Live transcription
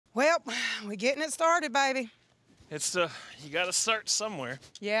Well, we're getting it started, baby. It's you gotta start somewhere.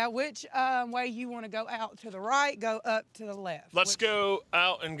 Yeah, which way you want to go? Out to the right, go up to the left? Let's go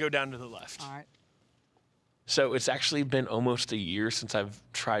out and go down to the left. All right. So it's actually been almost a year since I've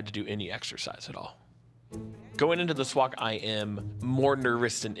tried to do any exercise at all. Going into this walk, I am more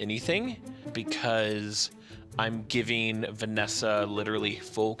nervous than anything because I'm giving Vannessa literally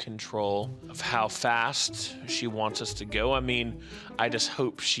full control of how fast she wants us to go. I mean, I just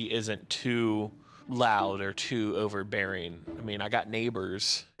hope she isn't too loud or too overbearing. I mean, I got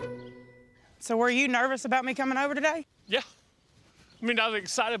neighbors. So were you nervous about me coming over today? Yeah. I mean, I was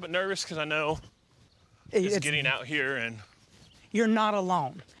excited but nervous because I know it's getting out here and... You're not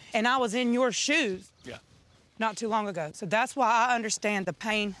alone. And I was in your shoes not too long ago. So that's why I understand the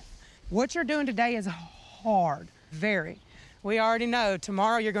pain. What you're doing today is hard, very. We already know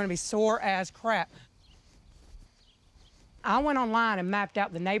tomorrow you're gonna be sore as crap. I went online and mapped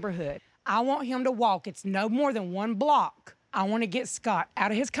out the neighborhood. I want him to walk, it's no more than 1 block. I wanna get Scott out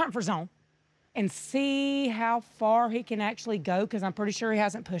of his comfort zone and see how far he can actually go, because I'm pretty sure he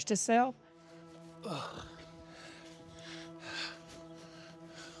hasn't pushed himself.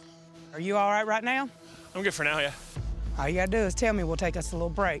 Are you all right now? I'm good for now, yeah. All you gotta do is tell me, we'll take us a little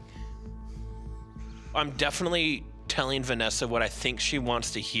break. I'm definitely telling Vannessa what I think she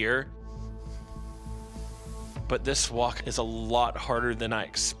wants to hear. But this walk is a lot harder than I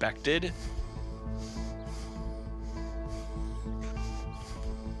expected.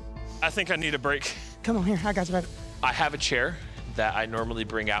 I think I need a break. Come on here, I got you, baby. I have a chair that I normally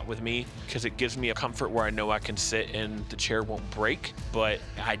bring out with me because it gives me a comfort where I know I can sit and the chair won't break, but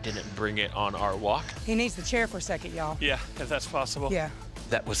I didn't bring it on our walk. He needs the chair for a second, y'all. Yeah, if that's possible. Yeah.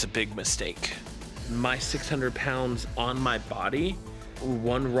 That was a big mistake. My 600 pounds on my body,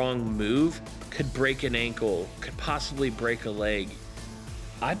 one wrong move could break an ankle, could possibly break a leg.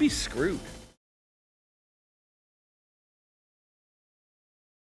 I'd be screwed.